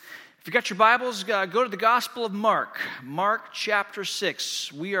If you got your Bibles, go to the Gospel of Mark, Mark chapter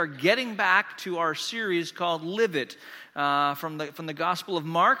 6. We are getting back to our series called Live It. From the Gospel of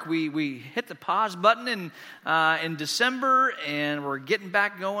Mark, we hit the pause button in December, and we're getting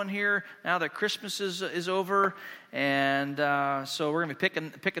back going here now that Christmas is over, and so we're going to be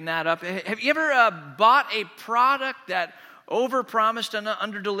picking that up. Have you ever bought a product that overpromised and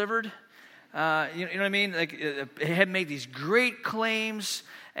underdelivered? You know what I mean? Like it had made these great claims,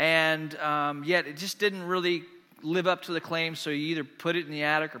 and yet it just didn't really live up to the claims. So you either put it in the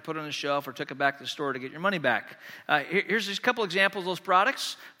attic or put it on the shelf or took it back to the store to get your money back. Here's just a couple examples of those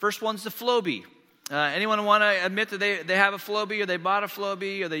products. First one's the Flowbee. Anyone want to admit that they have a Flowbee, or they bought a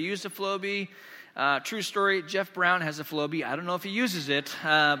Flowbee, or they used a Flowbee? True story. Jeff Brown has a Flowbee. I don't know if he uses it,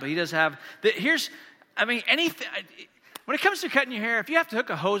 but he does have. Anything. When it comes to cutting your hair, if you have to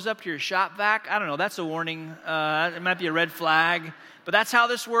hook a hose up to your shop vac, I don't know, that's a warning. It might be a red flag. But that's how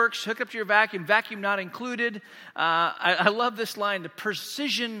this works. Hook up to your vacuum not included. I love this line, the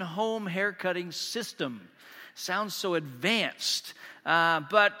Precision Home Haircutting System. Sounds so advanced.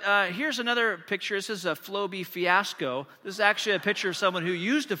 But here's another picture. This is a Flowbee fiasco. This is actually a picture of someone who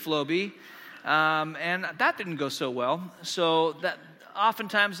used a Flowbee, and that didn't go so well. So that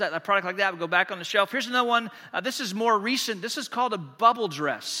oftentimes that a product like that would go back on the shelf. Here's another one. This is more recent. This is called a bubble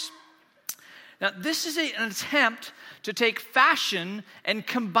dress. Now, this is an attempt to take fashion and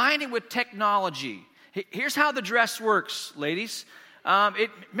combine it with technology. Here's how the dress works, ladies.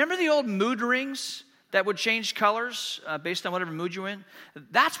 Remember the old mood rings that would change colors based on whatever mood you're in?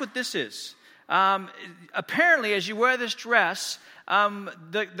 That's what this is. Apparently, as you wear this dress,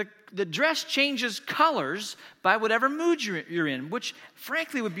 the dress changes colors by whatever mood you're in, which,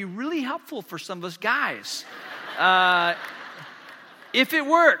 frankly, would be really helpful for some of us guys. If it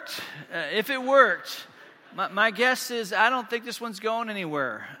worked. My guess is I don't think this one's going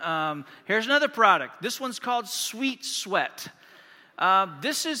anywhere. Here's another product. This one's called Sweet Sweat.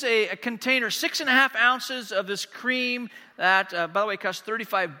 This is a container, 6.5 ounces of this cream that, by the way, costs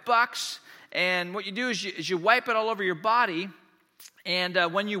 $35. And what you do is you wipe it all over your body. And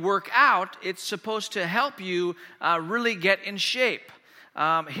when you work out, it's supposed to help you really get in shape.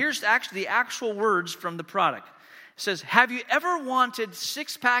 Here's actually the actual words from the product. It says, have you ever wanted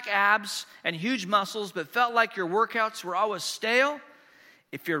six-pack abs and huge muscles but felt like your workouts were always stale?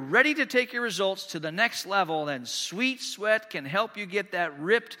 If you're ready to take your results to the next level, then Sweet Sweat can help you get that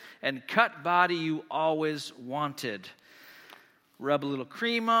ripped and cut body you always wanted. Rub a little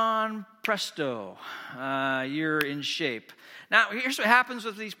cream on, presto, you're in shape. Now, here's what happens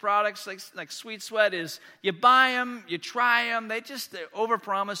with these products like Sweet Sweat is you buy them, you try them, they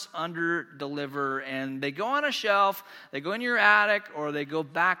overpromise, underdeliver, and they go on a shelf, they go in your attic, or they go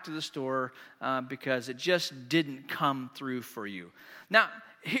back to the store because it just didn't come through for you. Now,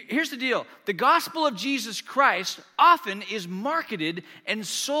 here's the deal. The gospel of Jesus Christ often is marketed and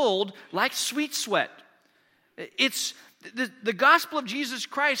sold like Sweet Sweat. The gospel of Jesus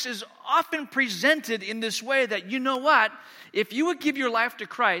Christ is often presented in this way that, you know what, if you would give your life to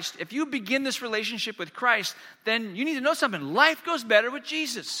Christ, if you begin this relationship with Christ, then you need to know something. Life goes better with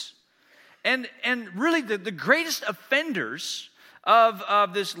Jesus. And really the greatest offenders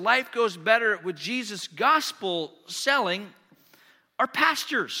of this life goes better with Jesus gospel selling are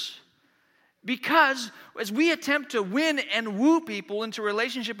pastors. Because as we attempt to win and woo people into a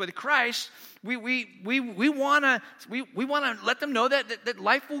relationship with Christ, we want to let them know that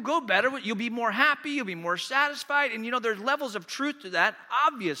life will go better. You'll be more happy. You'll be more satisfied. And there's levels of truth to that,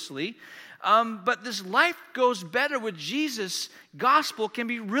 obviously. But this life goes better with Jesus gospel can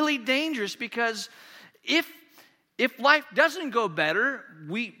be really dangerous, because if life doesn't go better,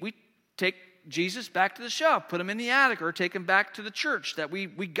 we take Jesus back to the shelf, put him in the attic, or take him back to the church that we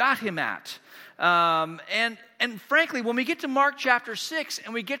got him at. And frankly, when we get to Mark chapter 6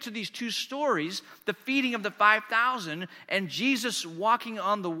 and we get to these two stories, the feeding of the 5,000 and Jesus walking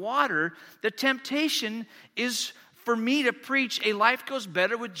on the water, the temptation is for me to preach a life goes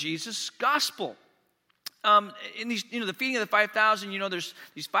better with Jesus gospel. In these, the feeding of the 5,000, there's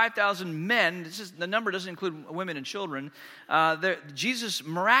these 5,000 men. The number doesn't include women and children. Jesus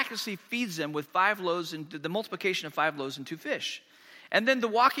miraculously feeds them with 5 loaves and the multiplication of 5 loaves and 2 fish. And then the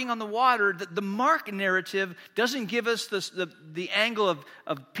walking on the water, the Mark narrative doesn't give us the angle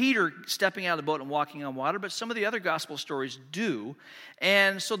of Peter stepping out of the boat and walking on water, but some of the other gospel stories do.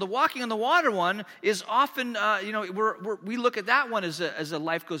 And so the walking on the water one is often, we look at that one as a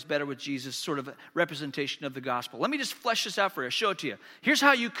life goes better with Jesus sort of representation of the gospel. Let me just flesh this out for you, show it to you. Here's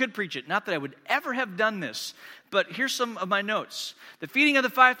how you could preach it. Not that I would ever have done this, but here's some of my notes. The feeding of the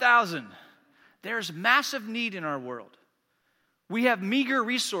 5,000. There's massive need in our world. we have meager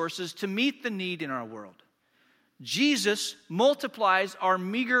resources to meet the need in our world. Jesus multiplies our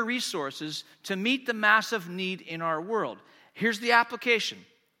meager resources to meet the massive need in our world. Here's the application.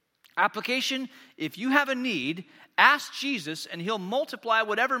 Application, if you have a need, ask Jesus and he'll multiply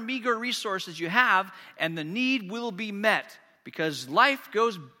whatever meager resources you have, and the need will be met because life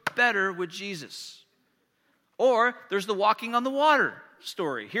goes better with Jesus. Or there's the walking on the water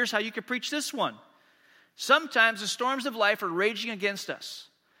story. Here's how you could preach this one. Sometimes the storms of life are raging against us.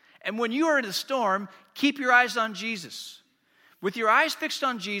 And when you are in a storm, keep your eyes on Jesus. With your eyes fixed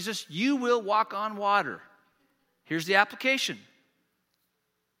on Jesus, you will walk on water. Here's the application.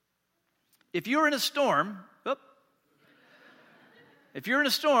 If you're in a storm,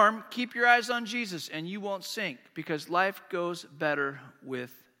 keep your eyes on Jesus and you won't sink because life goes better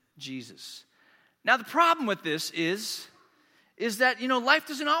with Jesus. Now, the problem with this is that, life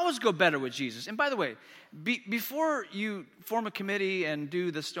doesn't always go better with Jesus. And by the way, before you form a committee and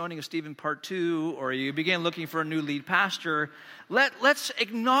do the stoning of Stephen part 2, or you begin looking for a new lead pastor, let's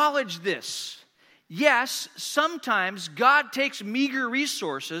acknowledge this. Yes, sometimes God takes meager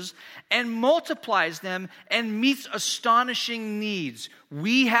resources and multiplies them and meets astonishing needs.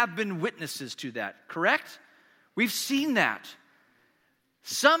 We have been witnesses to that, correct? We've seen that.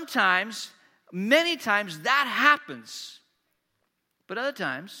 Sometimes, many times, that happens. But other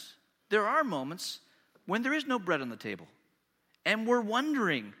times, there are moments when there is no bread on the table, and we're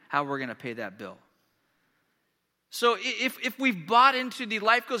wondering how we're going to pay that bill. So if we've bought into the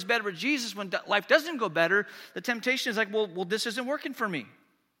life goes better with Jesus when life doesn't go better, the temptation is like, well, this isn't working for me.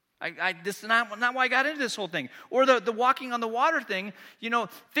 This is not why I got into this whole thing. Or the walking on the water thing,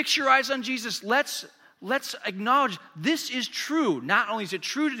 fix your eyes on Jesus. Let's acknowledge this is true. Not only is it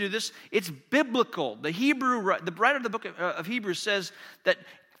true to do this, it's biblical. The writer of the book of Hebrews says that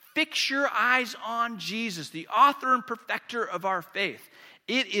fix your eyes on Jesus, the author and perfecter of our faith.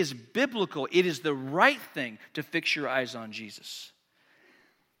 It is biblical. It is the right thing to fix your eyes on Jesus.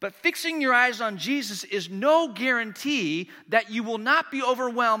 But fixing your eyes on Jesus is no guarantee that you will not be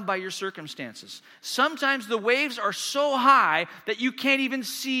overwhelmed by your circumstances. Sometimes the waves are so high that you can't even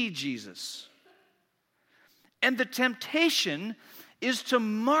see Jesus. And the temptation is to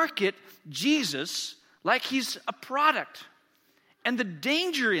market Jesus like he's a product. And the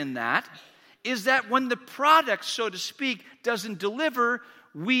danger in that is that when the product, so to speak, doesn't deliver,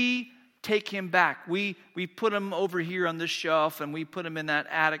 we take him back. We put him over here on this shelf and we put him in that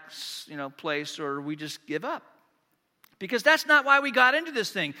attic, place, or we just give up. Because that's not why we got into this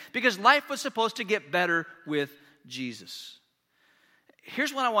thing. Because life was supposed to get better with Jesus.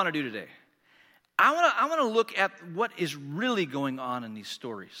 Here's what I want to do today. I want to look at what is really going on in these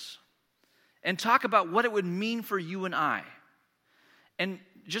stories and talk about what it would mean for you and I. And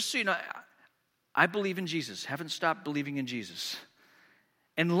just so you know, I believe in Jesus. Haven't stopped believing in Jesus.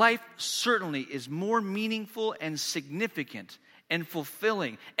 And life certainly is more meaningful and significant and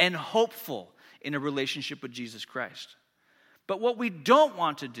fulfilling and hopeful in a relationship with Jesus Christ. But what we don't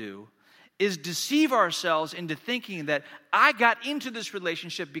want to do is deceive ourselves into thinking that I got into this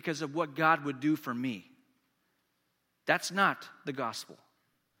relationship because of what God would do for me. That's not the gospel.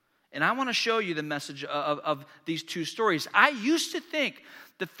 And I want to show you the message of these two stories. I used to think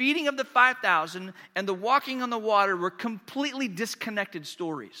the feeding of the 5,000 and the walking on the water were completely disconnected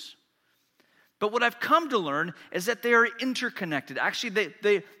stories. But what I've come to learn is that they are interconnected. Actually,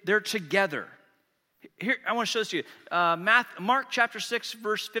 they're together. Here, I want to show this to you. Mark chapter 6,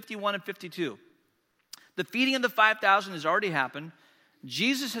 verse 51 and 52. The feeding of the 5,000 has already happened.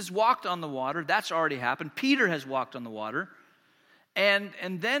 Jesus has walked on the water. That's already happened. Peter has walked on the water. And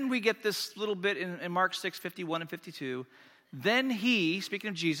then we get this little bit in Mark 6, 51 and 52. Then he, speaking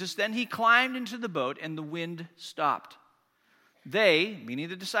of Jesus, then he climbed into the boat and the wind stopped. They, meaning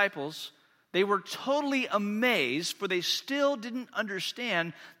the disciples, they were totally amazed, for they still didn't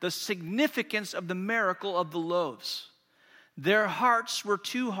understand the significance of the miracle of the loaves. Their hearts were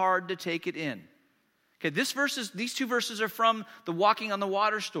too hard to take it in. Okay, these two verses are from the walking on the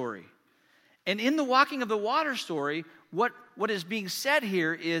water story. And in the walking of the water story, what is being said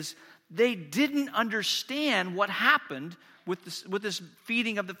here is they didn't understand what happened with this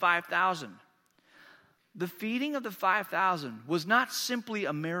feeding of the 5,000. The feeding of the 5,000 was not simply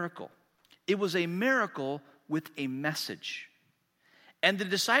a miracle. It was a miracle with a message. And the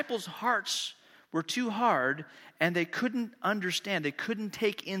disciples' hearts were too hard, and they couldn't understand. They couldn't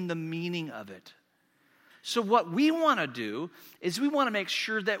take in the meaning of it. So what we want to do is we want to make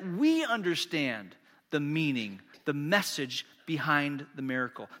sure that we understand the meaning, the message behind the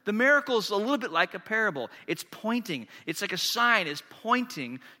miracle. The miracle is a little bit like a parable. It's pointing. It's like a sign. It's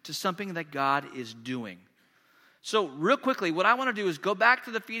pointing to something that God is doing. So real quickly, what I want to do is go back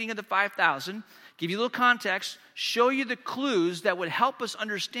to the feeding of the 5,000, give you a little context, show you the clues that would help us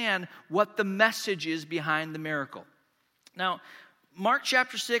understand what the message is behind the miracle. Now, Mark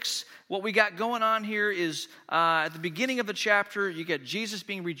chapter 6, what we got going on here is at the beginning of the chapter, you get Jesus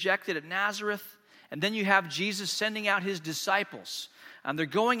being rejected at Nazareth, and then you have Jesus sending out his disciples. They're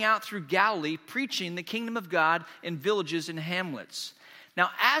going out through Galilee preaching the kingdom of God in villages and hamlets. Now,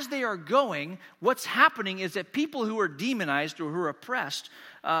 as they are going, what's happening is that people who are demonized or who are oppressed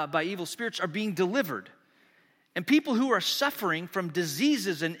by evil spirits are being delivered. And people who are suffering from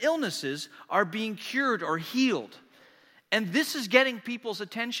diseases and illnesses are being cured or healed. And this is getting people's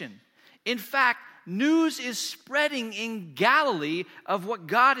attention. In fact, news is spreading in Galilee of what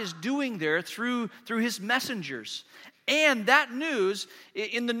God is doing there through his messengers. And that news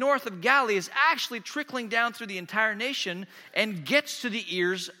in the north of Galilee is actually trickling down through the entire nation and gets to the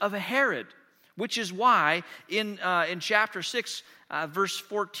ears of Herod, which is why in chapter 6, verse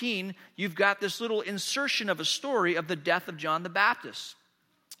 14, you've got this little insertion of a story of the death of John the Baptist.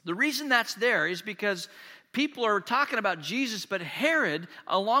 The reason that's there is because people are talking about Jesus, but Herod,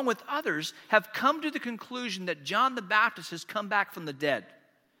 along with others, have come to the conclusion that John the Baptist has come back from the dead.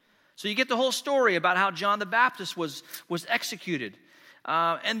 So you get the whole story about how John the Baptist was executed.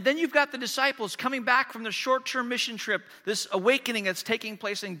 And then you've got the disciples coming back from the short-term mission trip, this awakening that's taking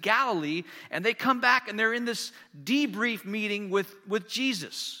place in Galilee, and they come back and they're in this debrief meeting with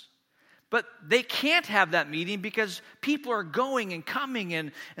Jesus. But they can't have that meeting because people are going and coming,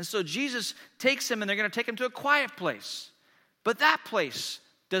 and so Jesus takes them and they're going to take them to a quiet place. But that place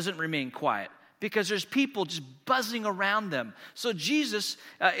doesn't remain quiet, because there's people just buzzing around them. So Jesus,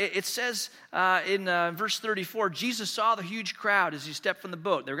 it says in verse 34, Jesus saw the huge crowd as he stepped from the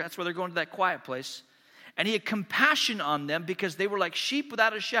boat. That's where they're going to that quiet place. And he had compassion on them because they were like sheep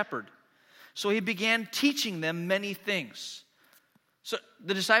without a shepherd. So he began teaching them many things. So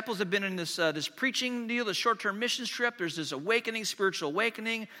the disciples have been in this preaching deal, this short-term missions trip. There's this awakening, spiritual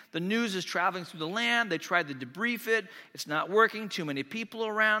awakening. The news is traveling through the land. They tried to debrief it. It's not working. Too many people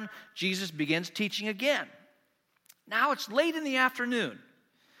around. Jesus begins teaching again. Now it's late in the afternoon.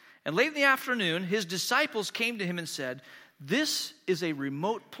 And late in the afternoon, his disciples came to him and said, "This is a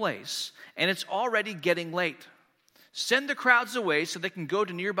remote place, and it's already getting late. Send the crowds away so they can go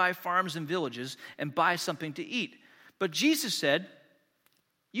to nearby farms and villages and buy something to eat." But Jesus said,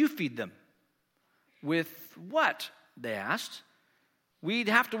 "You feed them." "With what?" they asked. "We'd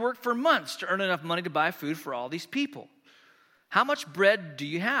have to work for months to earn enough money to buy food for all these people." "How much bread do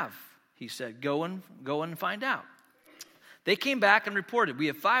you have?" he said. Go and find out." They came back and reported, "We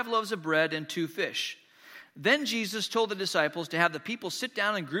have 5 loaves of bread and 2 fish." Then Jesus told the disciples to have the people sit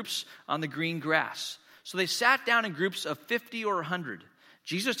down in groups on the green grass. So they sat down in groups of 50 or 100.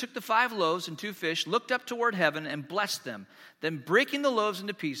 Jesus took the 5 loaves and 2 fish, looked up toward heaven, and blessed them. Then breaking the loaves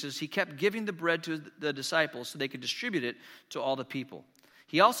into pieces, he kept giving the bread to the disciples so they could distribute it to all the people.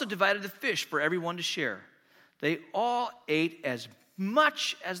 He also divided the fish for everyone to share. They all ate as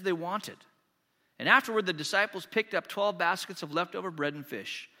much as they wanted. And afterward, the disciples picked up 12 baskets of leftover bread and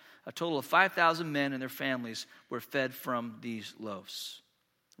fish. A total of 5,000 men and their families were fed from these loaves.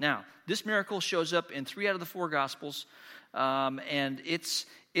 Now, this miracle shows up in 3 out of the 4 Gospels. And it's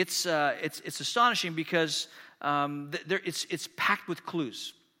astonishing because it's packed with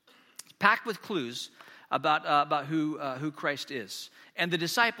clues. It's packed with clues about who Christ is. And the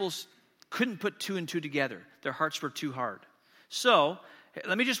disciples couldn't put 2 and 2 together. Their hearts were too hard. So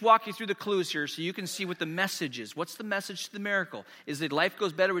let me just walk you through the clues here so you can see what the message is. What's the message to the miracle? Is it life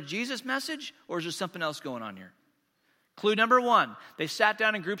goes better with Jesus message, or is there something else going on here? Clue number 1, they sat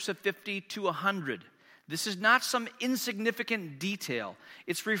down in groups of 50 to 100. This is not some insignificant detail.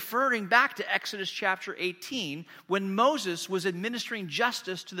 It's referring back to Exodus chapter 18 when Moses was administering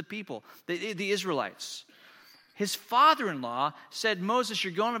justice to the people, the Israelites. His father-in-law said, "Moses,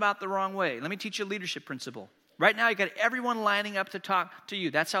 you're going about the wrong way. Let me teach you a leadership principle. Right now, you got everyone lining up to talk to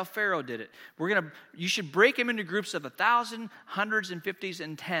you." That's how Pharaoh did it. You should break him into groups of 1,000, hundreds, and 50s,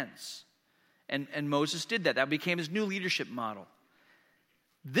 and 10s. And Moses did that. That became his new leadership model.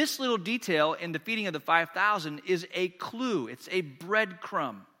 This little detail in the feeding of the 5,000 is a clue. It's a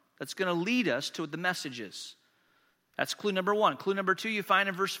breadcrumb that's going to lead us to what the message is. That's clue number 1. Clue number 2 you find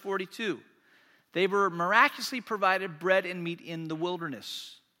in verse 42. They were miraculously provided bread and meat in the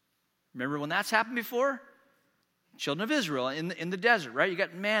wilderness. Remember when that's happened before? Children of Israel in the desert, right? You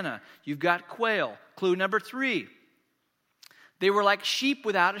got manna. You've got quail. Clue number 3. They were like sheep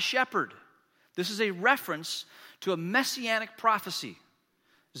without a shepherd. This is a reference to a messianic prophecy.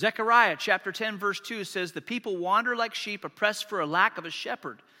 Zechariah chapter 10 verse 2 says, "The people wander like sheep, oppressed for a lack of a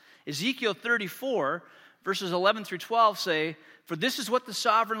shepherd." Ezekiel 34 Verses 11 through 12 say, "For this is what the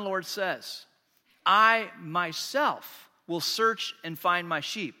sovereign Lord says, I myself will search and find my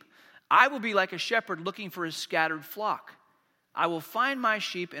sheep. I will be like a shepherd looking for his scattered flock. I will find my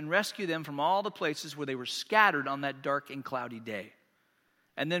sheep and rescue them from all the places where they were scattered on that dark and cloudy day."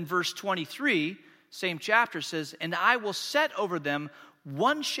 And then verse 23, same chapter, says, "And I will set over them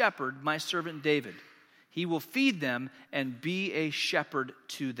one shepherd, my servant David. He will feed them and be a shepherd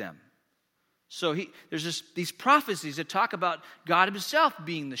to them." So there's these prophecies that talk about God himself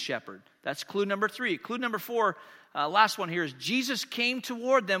being the shepherd. That's clue number 3. Clue number 4, last one here, is Jesus came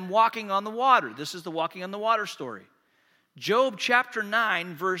toward them walking on the water. This is the walking on the water story. Job chapter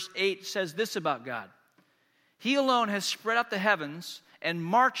 9, verse 8 says this about God: "He alone has spread out the heavens and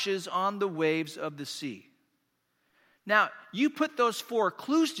marches on the waves of the sea." Now, you put those 4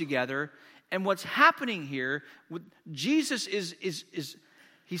 clues together, and what's happening here, Jesus is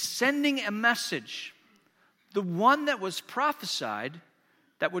he's sending a message. The one that was prophesied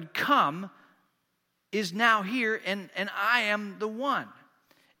that would come is now here, and I am the one.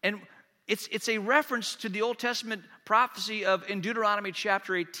 And it's a reference to the Old Testament prophecy in Deuteronomy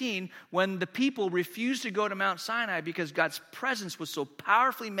chapter 18, when the people refused to go to Mount Sinai because God's presence was so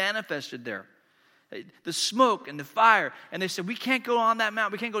powerfully manifested there. The smoke and the fire. And they said, "We can't go on that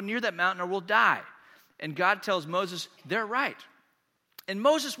mountain. We can't go near that mountain or we'll die." And God tells Moses, they're right. And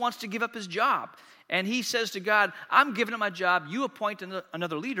Moses wants to give up his job. And he says to God, "I'm giving up my job. You appoint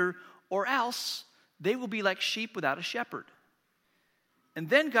another leader, or else they will be like sheep without a shepherd." And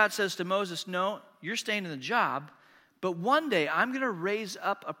then God says to Moses, "No, you're staying in the job, but one day I'm going to raise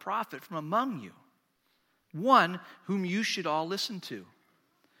up a prophet from among you, one whom you should all listen to."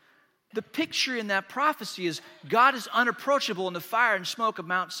 The picture in that prophecy is God is unapproachable in the fire and smoke of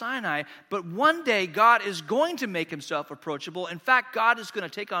Mount Sinai, but one day God is going to make himself approachable. In fact, God is going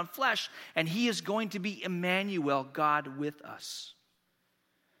to take on flesh, and he is going to be Emmanuel, God with us.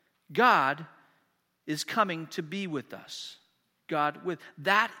 God is coming to be with us.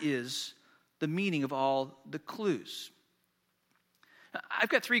 That is the meaning of all the clues. I've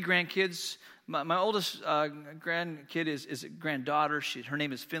got 3 grandkids. My oldest grandkid is a granddaughter. Her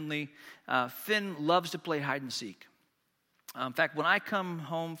name is Finley. Finn loves to play hide and seek. In fact, when I come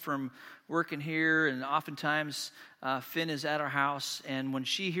home from working here, and oftentimes Finn is at our house, and when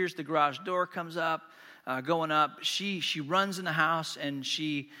she hears the garage door going up, she runs in the house, and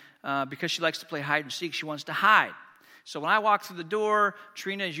because she likes to play hide and seek, she wants to hide. So when I walk through the door,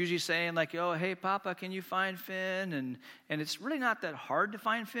 Trina is usually saying like, "Oh, hey, Papa, can you find Finn?" And it's really not that hard to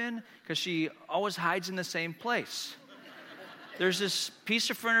find Finn because she always hides in the same place. There's this piece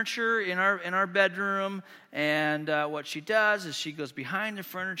of furniture in our bedroom, and what she does is she goes behind the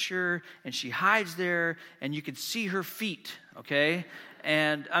furniture and she hides there, and you can see her feet, okay?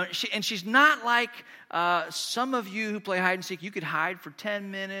 And she's not like some of you who play hide and seek. You could hide for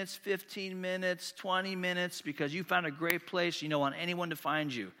 10 minutes, 15 minutes, 20 minutes because you found a great place. You don't want anyone to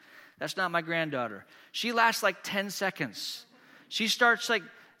find you. That's not my granddaughter. She lasts like 10 seconds. She starts like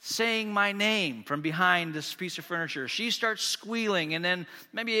saying my name from behind this piece of furniture. She starts squealing, and then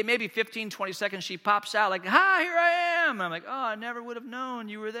maybe 15, 20 seconds she pops out like, "Hi, here I am." And I'm like, "Oh, I never would have known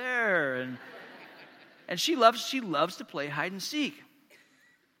you were there." And she loves to play hide and seek.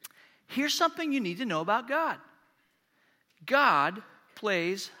 Here's something you need to know about God. God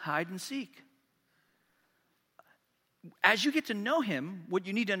plays hide and seek. As you get to know him, what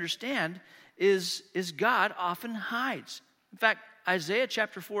you need to understand is God often hides. In fact, Isaiah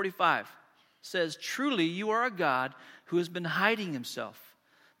chapter 45 says, "Truly you are a God who has been hiding himself,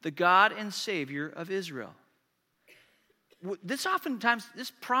 the God and Savior of Israel." This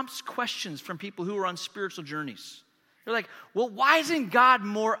prompts questions from people who are on spiritual journeys. They're like, "Well, why isn't God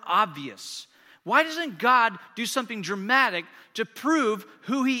more obvious? Why doesn't God do something dramatic to prove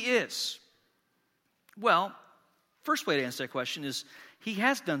who he is?" Well, first way to answer that question is he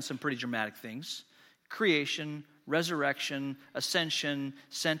has done some pretty dramatic things. Creation, resurrection, ascension,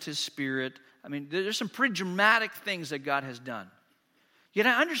 sent his Spirit. I mean, there's some pretty dramatic things that God has done. Yet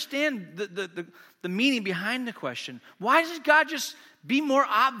I understand the meaning behind the question. Why doesn't God just be more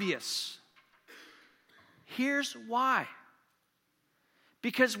obvious? Here's why.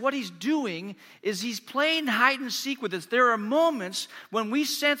 Because what he's doing is he's playing hide and seek with us. There are moments when we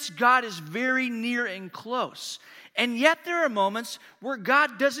sense God is very near and close. And yet there are moments where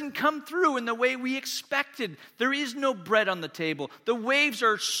God doesn't come through in the way we expected. There is no bread on the table. The waves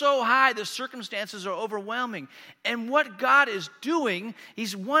are so high, the circumstances are overwhelming. And what God is doing,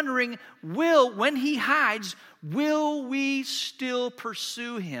 he's wondering, when he hides, will we still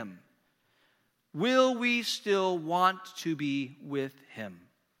pursue him? Will we still want to be with him?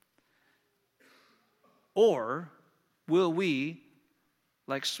 Or will we,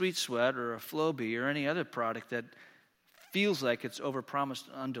 like Sweet Sweat or a Flowbee or any other product that feels like it's overpromised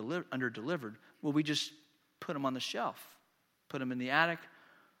and underdelivered, will we just put them on the shelf, put them in the attic,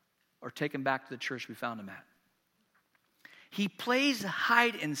 or take them back to the church we found them at? He plays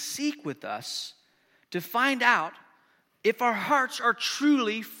hide and seek with us to find out if our hearts are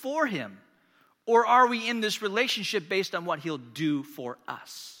truly for him, or are we in this relationship based on what he'll do for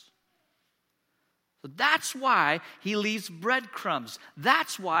us? So that's why he leaves breadcrumbs.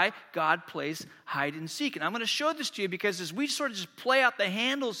 That's why God plays hide and seek. And I'm going to show this to you because as we sort of just play out the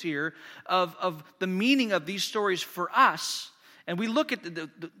handles here of the meaning of these stories for us, and we look at the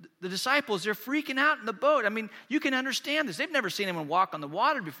disciples, they're freaking out in the boat. I mean, you can understand this. They've never seen anyone walk on the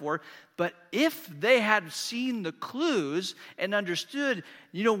water before. But if they had seen the clues and understood,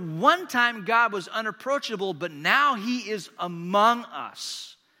 one time God was unapproachable, but now he is among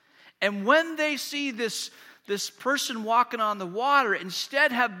us. And when they see this person walking on the water,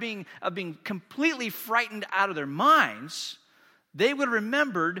 instead of being completely frightened out of their minds, they would have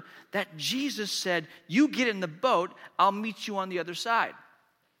remembered that Jesus said, you get in the boat, I'll meet you on the other side.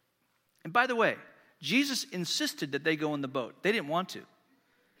 And by the way, Jesus insisted that they go in the boat. They didn't want to.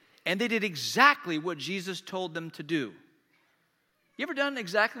 And they did exactly what Jesus told them to do. You ever done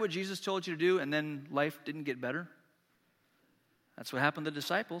exactly what Jesus told you to do and then life didn't get better? That's what happened to the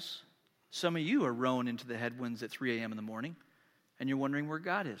disciples. Some of you are rowing into the headwinds at 3 a.m. in the morning and you're wondering where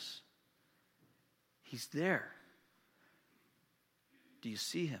God is. He's there. Do you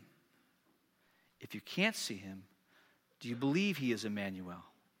see him? If you can't see him, do you believe he is Emmanuel?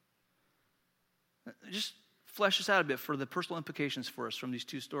 Just flesh this out a bit for the personal implications for us from these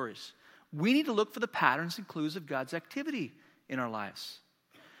two stories. We need to look for the patterns and clues of God's activity in our lives,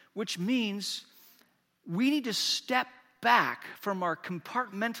 which means we need to step back from our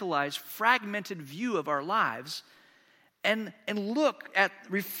compartmentalized, fragmented view of our lives and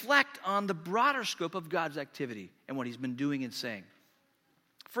reflect on the broader scope of God's activity and what he's been doing and saying.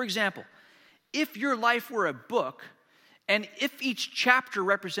 For example, if your life were a book, and if each chapter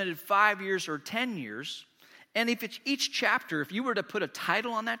represented 5 years or 10 years, and if each chapter, if you were to put a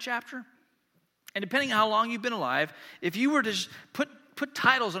title on that chapter, and depending on how long you've been alive, if you were to just put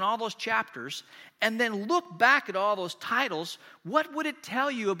titles on all those chapters, and then look back at all those titles, what would it tell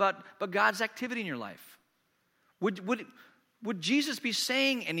you about God's activity in your life? Would Jesus be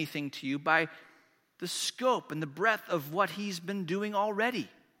saying anything to you by the scope and the breadth of what he's been doing already?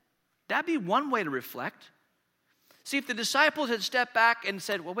 That'd be one way to reflect. See, if the disciples had stepped back and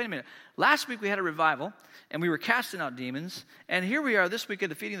said, well, wait a minute. Last week we had a revival, and we were casting out demons, and here we are this week at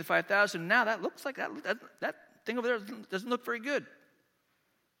the feeding of the 5,000, and now that looks like that thing over there doesn't look very good.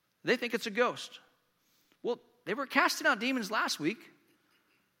 They think it's a ghost. Well, they were casting out demons last week.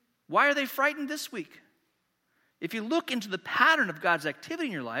 Why are they frightened this week? If you look into the pattern of God's activity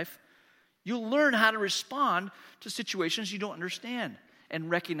in your life, you'll learn how to respond to situations you don't understand and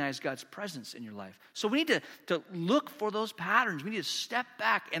recognize God's presence in your life. So we need to look for those patterns. We need to step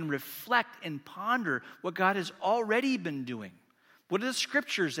back and reflect and ponder what God has already been doing. What are the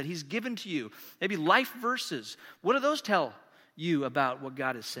scriptures that he's given to you? Maybe life verses. What do those tell you about what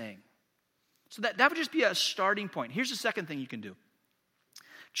God is saying? So that would just be a starting point. Here's the second thing you can do.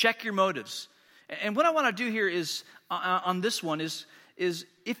 Check your motives. And what I want to do here is, on this one, is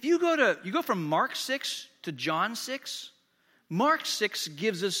if you go from Mark 6 to John 6, Mark 6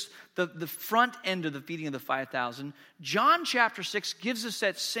 gives us the front end of the feeding of the 5,000. John chapter 6 gives us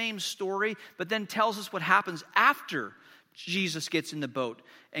that same story, but then tells us what happens after Jesus gets in the boat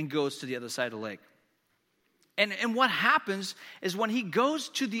and goes to the other side of the lake. And what happens is when he goes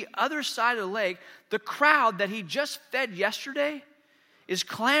to the other side of the lake, the crowd that he just fed yesterday is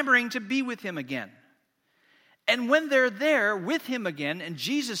clamoring to be with him again. And when they're there with him again, and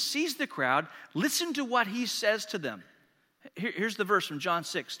Jesus sees the crowd, listen to what he says to them. Here's the verse from John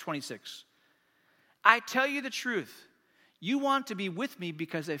 6:26. I tell you the truth, you want to be with me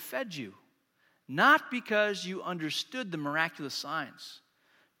because I fed you, not because you understood the miraculous signs.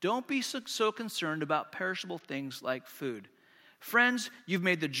 Don't be so concerned about perishable things like food. Friends, you've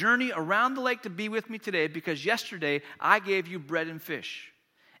made the journey around the lake to be with me today because yesterday I gave you bread and fish.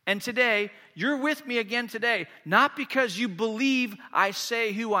 And today, you're with me again today, not because you believe I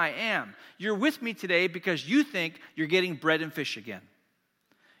say who I am. You're with me today because you think you're getting bread and fish again.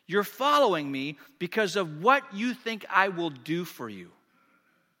 You're following me because of what you think I will do for you.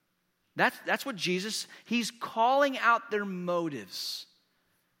 That's what Jesus, he's calling out their motives.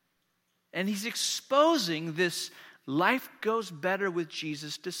 And he's exposing this life goes better with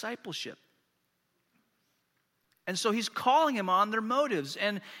Jesus discipleship. And so he's calling him on their motives.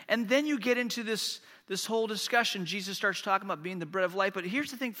 And then you get into this whole discussion. Jesus starts talking about being the bread of life. But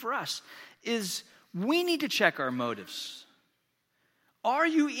here's the thing for us, is we need to check our motives. Are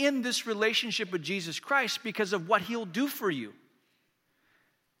you in this relationship with Jesus Christ because of what he'll do for you?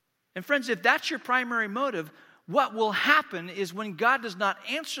 And friends, if that's your primary motive, what will happen is when God does not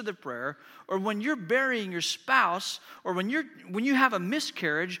answer the prayer, or when you're burying your spouse, or when you have a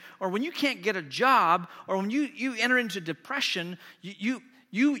miscarriage, or when you can't get a job, or when you enter into depression,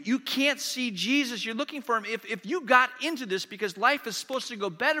 you can't see Jesus, you're looking for him. If you got into this because life is supposed to go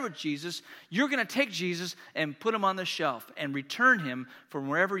better with Jesus, you're going to take Jesus and put him on the shelf and return him from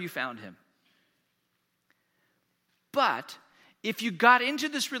wherever you found him. But if you got into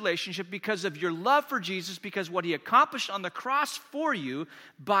this relationship because of your love for Jesus, because what he accomplished on the cross for you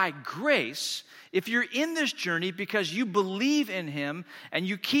by grace, if you're in this journey because you believe in him and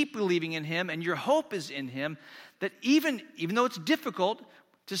you keep believing in him and your hope is in him, that even though it's difficult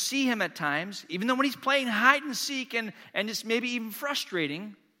to see him at times, even though when he's playing hide and seek and it's maybe even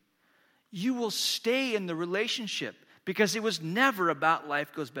frustrating, you will stay in the relationship because it was never about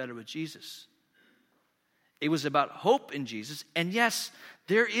life goes better with Jesus. It was about hope in Jesus. And yes,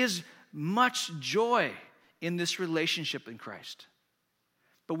 there is much joy in this relationship in Christ.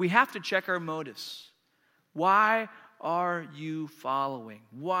 But we have to check our motives. Why are you following?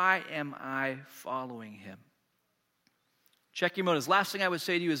 Why am I following him? Check your motives. Last thing I would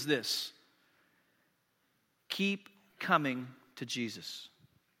say to you is this. Keep coming to Jesus.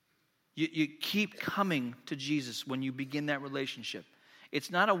 You keep coming to Jesus when you begin that relationship.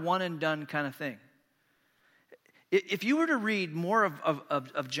 It's not a one and done kind of thing. If you were to read more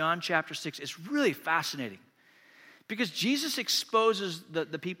of John chapter 6, it's really fascinating. Because Jesus exposes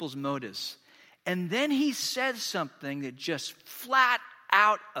the people's motives. And then he says something that just flat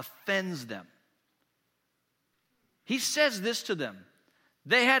out offends them. He says this to them.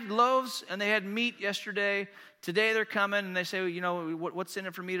 They had loaves and they had meat yesterday. Today they're coming and they say, what's in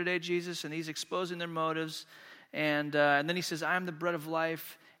it for me today, Jesus? And he's exposing their motives. And then he says, I am the bread of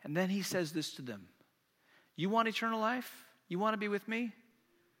life. And then he says this to them. You want eternal life? You want to be with me?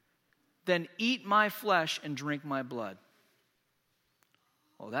 Then eat my flesh and drink my blood.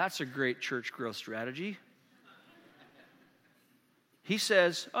 Well, that's a great church growth strategy. He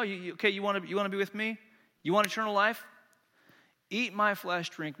says, you want to be with me? You want eternal life? Eat my flesh,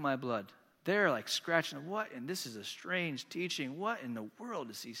 drink my blood. They're like scratching, what? And this is a strange teaching. What in the world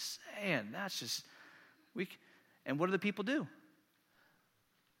is he saying? That's just weak. And what do the people do?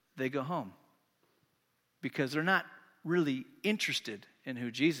 They go home. Because they're not really interested in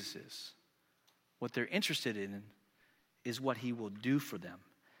who Jesus is. What they're interested in is what he will do for them.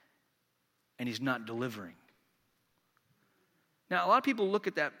 And he's not delivering. Now, a lot of people look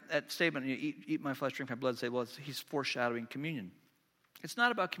at that statement, eat my flesh, drink my blood, and say, well, he's foreshadowing communion. It's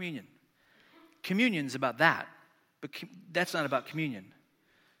not about communion. Communion's about that. But that's not about communion.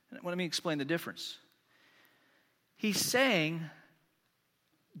 Let me explain the difference. He's saying,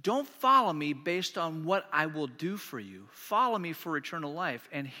 don't follow me based on what I will do for you. Follow me for eternal life.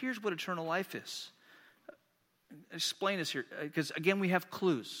 And here's what eternal life is. Explain this here, because again, we have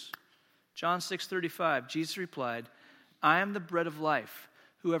clues. John 6:35, Jesus replied, I am the bread of life.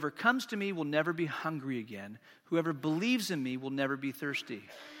 Whoever comes to me will never be hungry again. Whoever believes in me will never be thirsty.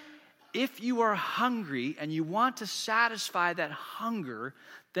 If you are hungry and you want to satisfy that hunger,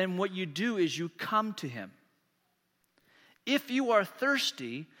 then what you do is you come to him. If you are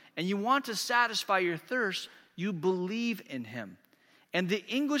thirsty and you want to satisfy your thirst, you believe in him. And the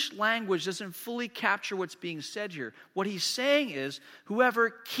English language doesn't fully capture what's being said here. What he's saying is, whoever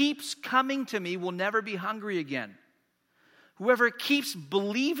keeps coming to me will never be hungry again. Whoever keeps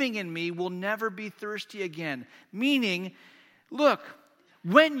believing in me will never be thirsty again. Meaning, look,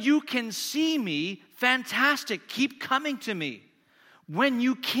 when you can see me, fantastic, keep coming to me. When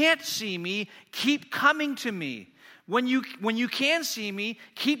you can't see me, keep coming to me. When you can see me,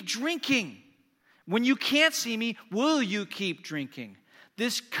 keep drinking. When you can't see me, will you keep drinking?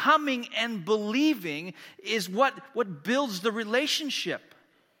 This coming and believing is what builds the relationship.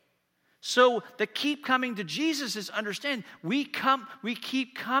 So the keep coming to Jesus is understand we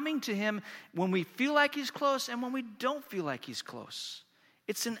keep coming to him when we feel like he's close and when we don't feel like he's close.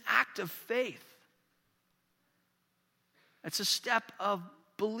 It's an act of faith. It's a step of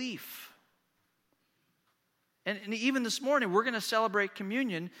belief. And even this morning, we're going to celebrate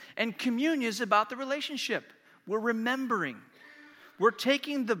communion. And communion is about the relationship. We're remembering. We're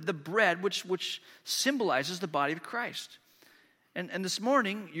taking the bread, which symbolizes the body of Christ. And this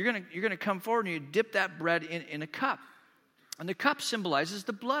morning, you're going to come forward and you dip that bread in a cup. And the cup symbolizes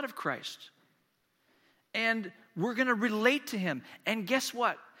the blood of Christ. And we're going to relate to him. And guess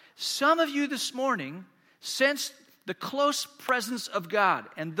what? Some of you this morning sensed the close presence of God,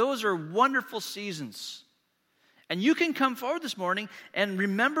 and those are wonderful seasons. And you can come forward this morning and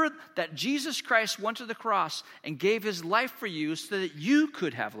remember that Jesus Christ went to the cross and gave his life for you so that you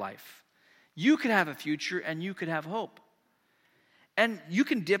could have life. You could have a future and you could have hope. And you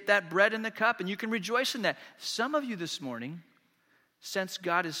can dip that bread in the cup and you can rejoice in that. Some of you this morning sense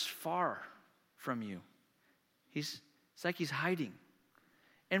God is far from you. It's like he's hiding.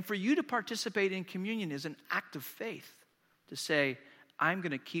 And for you to participate in communion is an act of faith to say, I'm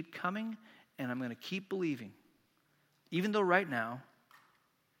going to keep coming and I'm going to keep believing. Even though right now,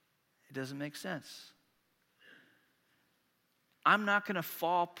 it doesn't make sense. I'm not going to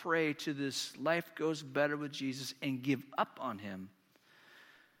fall prey to this life goes better with Jesus and give up on him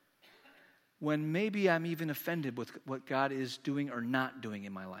when maybe I'm even offended with what God is doing or not doing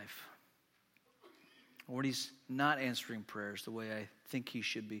in my life. Or when he's not answering prayers the way I think he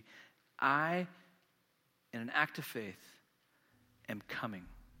should be. I, in an act of faith, am coming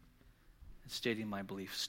and stating my beliefs.